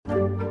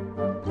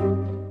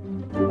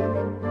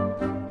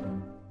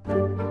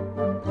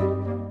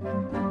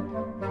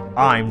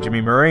I'm Jimmy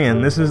Murray,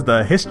 and this is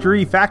the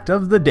History Fact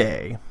of the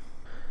Day.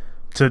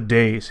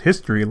 Today's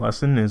history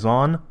lesson is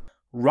on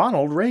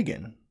Ronald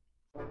Reagan.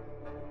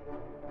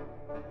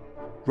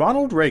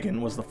 Ronald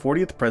Reagan was the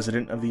 40th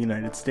President of the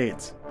United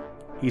States.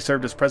 He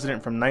served as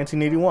president from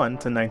 1981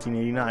 to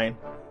 1989.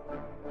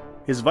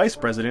 His vice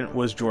president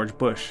was George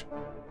Bush.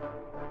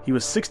 He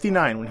was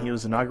 69 when he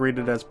was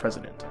inaugurated as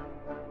president.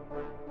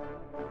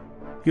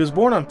 He was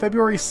born on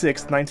February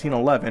 6,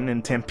 1911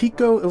 in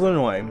Tampico,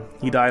 Illinois.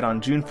 He died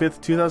on June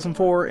 5,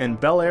 2004 in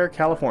Bel Air,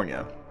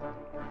 California.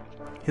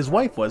 His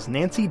wife was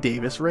Nancy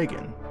Davis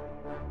Reagan.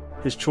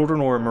 His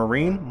children were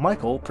Maureen,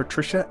 Michael,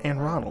 Patricia,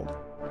 and Ronald.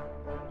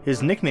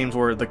 His nicknames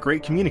were the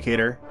Great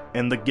Communicator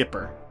and the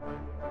Gipper.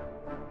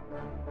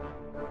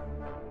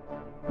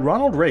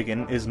 Ronald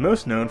Reagan is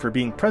most known for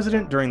being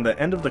president during the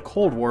end of the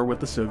Cold War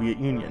with the Soviet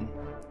Union.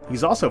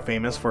 He's also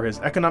famous for his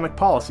economic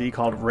policy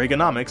called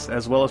Reaganomics,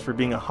 as well as for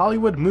being a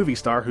Hollywood movie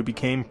star who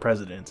became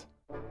president.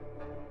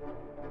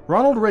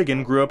 Ronald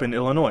Reagan grew up in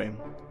Illinois.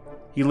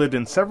 He lived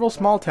in several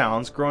small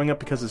towns growing up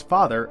because his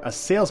father, a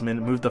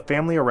salesman, moved the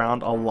family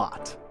around a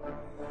lot.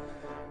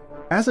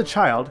 As a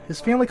child,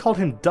 his family called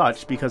him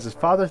Dutch because his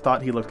father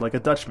thought he looked like a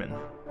Dutchman.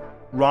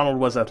 Ronald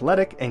was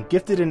athletic and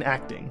gifted in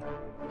acting.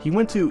 He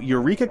went to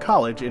Eureka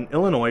College in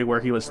Illinois, where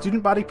he was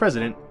student body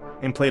president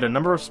and played a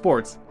number of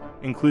sports,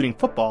 including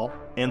football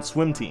and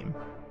swim team.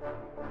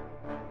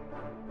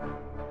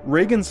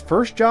 Reagan's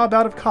first job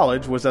out of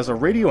college was as a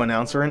radio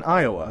announcer in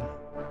Iowa.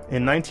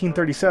 In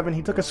 1937,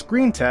 he took a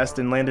screen test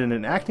and landed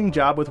an acting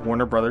job with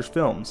Warner Brothers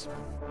Films.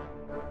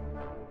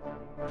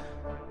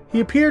 He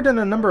appeared in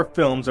a number of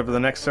films over the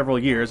next several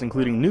years,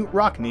 including Newt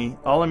Rockne,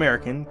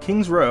 All-American,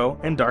 King's Row,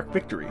 and Dark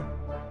Victory.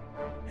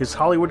 His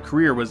Hollywood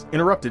career was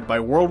interrupted by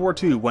World War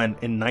II when,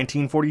 in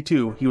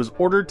 1942, he was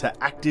ordered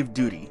to active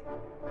duty.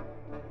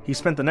 He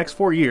spent the next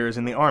 4 years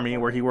in the Army,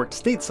 where he worked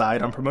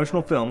stateside on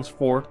promotional films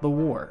for the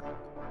war.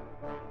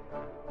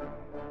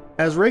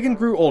 As Reagan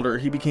grew older,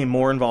 he became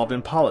more involved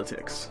in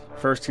politics.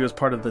 First, he was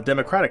part of the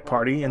Democratic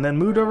Party, and then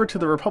moved over to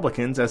the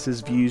Republicans as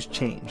his views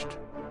changed.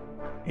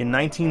 In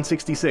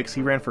 1966,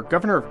 he ran for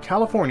governor of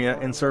California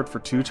and served for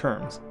 2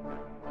 terms.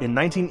 In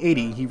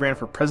 1980, he ran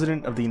for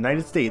President of the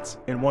United States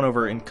and won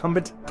over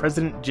incumbent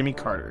President Jimmy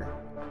Carter.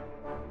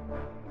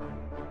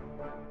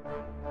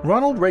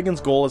 Ronald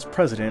Reagan's goal as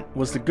president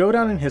was to go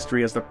down in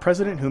history as the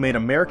president who made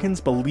Americans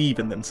believe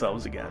in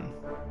themselves again.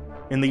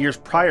 In the years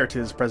prior to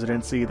his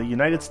presidency, the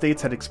United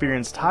States had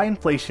experienced high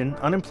inflation,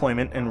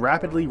 unemployment, and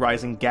rapidly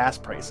rising gas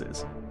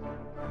prices.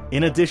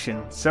 In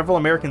addition, several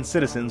American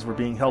citizens were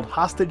being held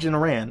hostage in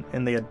Iran,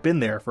 and they had been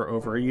there for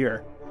over a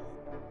year.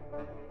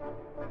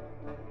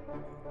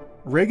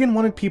 Reagan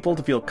wanted people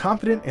to feel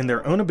confident in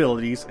their own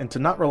abilities and to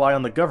not rely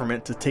on the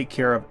government to take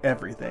care of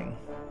everything.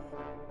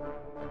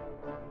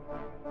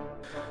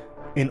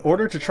 In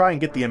order to try and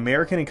get the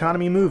American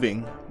economy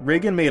moving,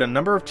 Reagan made a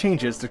number of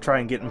changes to try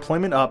and get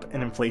employment up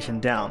and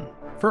inflation down.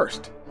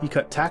 First, he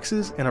cut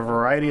taxes and a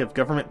variety of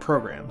government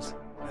programs.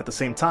 At the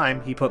same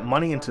time, he put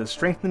money into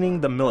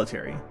strengthening the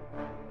military.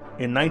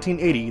 In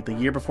 1980, the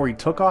year before he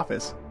took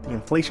office, the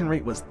inflation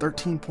rate was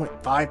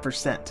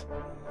 13.5%.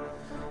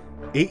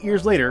 8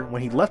 years later,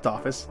 when he left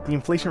office, the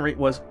inflation rate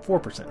was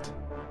 4%.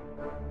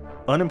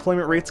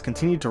 Unemployment rates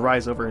continued to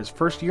rise over his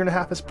first year and a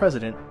half as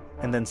president,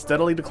 and then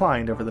steadily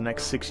declined over the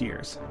next 6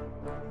 years.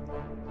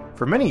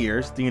 For many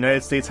years, the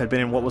United States had been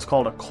in what was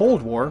called a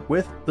Cold War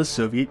with the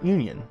Soviet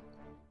Union.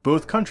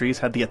 Both countries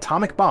had the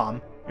atomic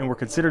bomb and were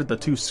considered the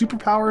 2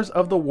 superpowers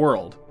of the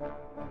world.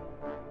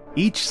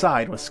 Each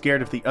side was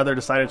scared if the other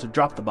decided to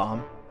drop the bomb,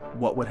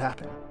 what would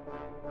happen?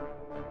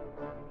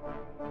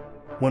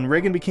 When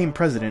Reagan became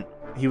president,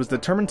 he was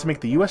determined to make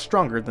the US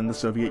stronger than the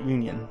Soviet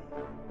Union.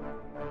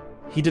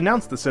 He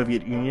denounced the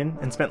Soviet Union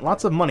and spent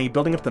lots of money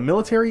building up the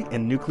military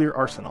and nuclear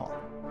arsenal.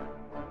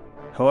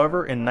 However,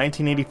 in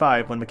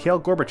 1985, when Mikhail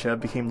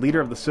Gorbachev became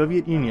leader of the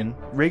Soviet Union,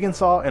 Reagan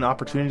saw an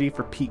opportunity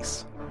for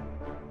peace.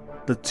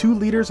 The 2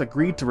 leaders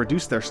agreed to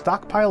reduce their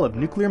stockpile of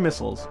nuclear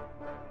missiles.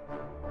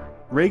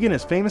 Reagan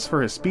is famous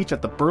for his speech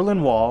at the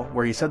Berlin Wall,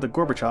 where he said to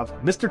Gorbachev,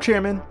 "Mr.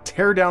 Chairman,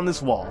 tear down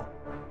this wall."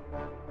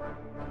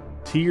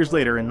 2 years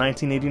later, in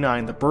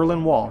 1989, the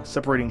Berlin Wall,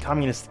 separating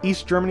communist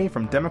East Germany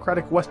from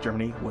democratic West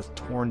Germany, was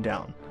torn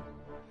down.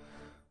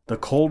 The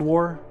Cold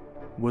War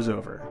was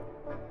over.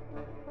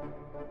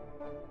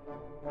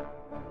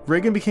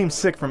 Reagan became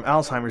sick from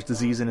Alzheimer's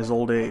disease in his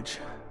old age.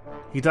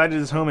 He died at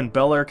his home in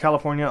Bel Air,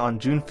 California on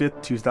June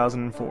 5,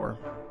 2004.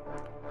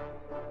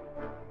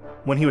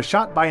 When he was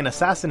shot by an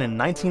assassin in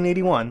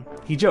 1981,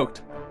 he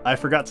joked, "I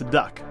forgot to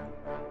duck."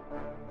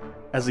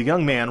 As a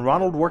young man,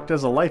 Ronald worked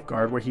as a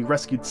lifeguard where he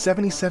rescued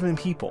 77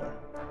 people.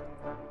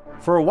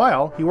 For a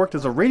while, he worked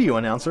as a radio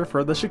announcer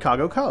for the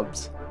Chicago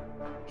Cubs.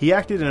 He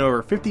acted in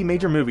over 50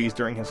 major movies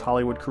during his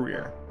Hollywood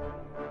career.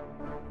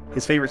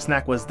 His favorite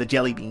snack was the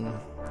jelly bean.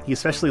 He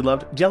especially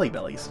loved Jelly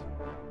Bellies.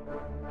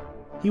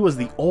 He was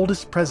the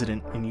oldest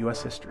president in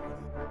US history.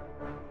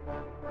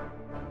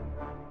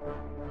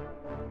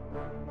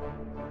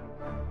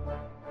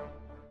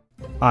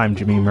 I'm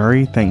Jimmy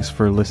Murray. Thanks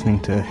for listening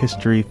to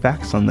History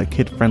Facts on the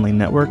Kid Friendly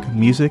Network.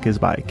 Music is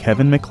by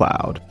Kevin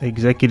MacLeod.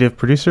 Executive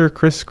producer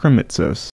Chris Kremitzos.